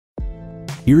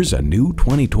Here's a new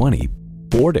 2020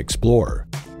 Ford Explorer.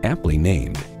 Aptly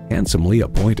named, handsomely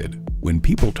appointed. When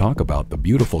people talk about the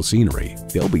beautiful scenery,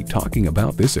 they'll be talking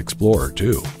about this Explorer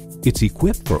too. It's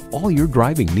equipped for all your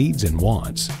driving needs and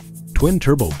wants.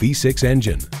 Twin-turbo V6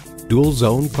 engine,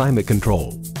 dual-zone climate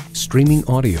control, streaming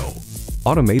audio,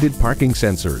 automated parking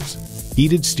sensors,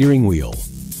 heated steering wheel,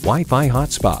 Wi-Fi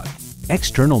hotspot,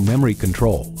 external memory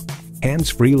control,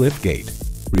 hands-free liftgate,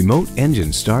 remote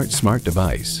engine start smart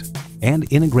device,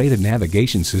 and integrated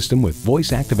navigation system with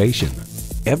voice activation.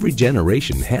 Every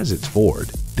generation has its Ford.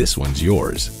 This one's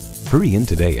yours. Hurry in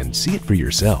today and see it for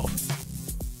yourself.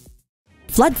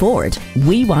 Flood Ford,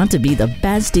 we want to be the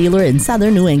best dealer in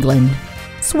Southern New England.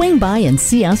 Swing by and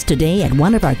see us today at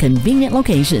one of our convenient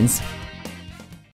locations.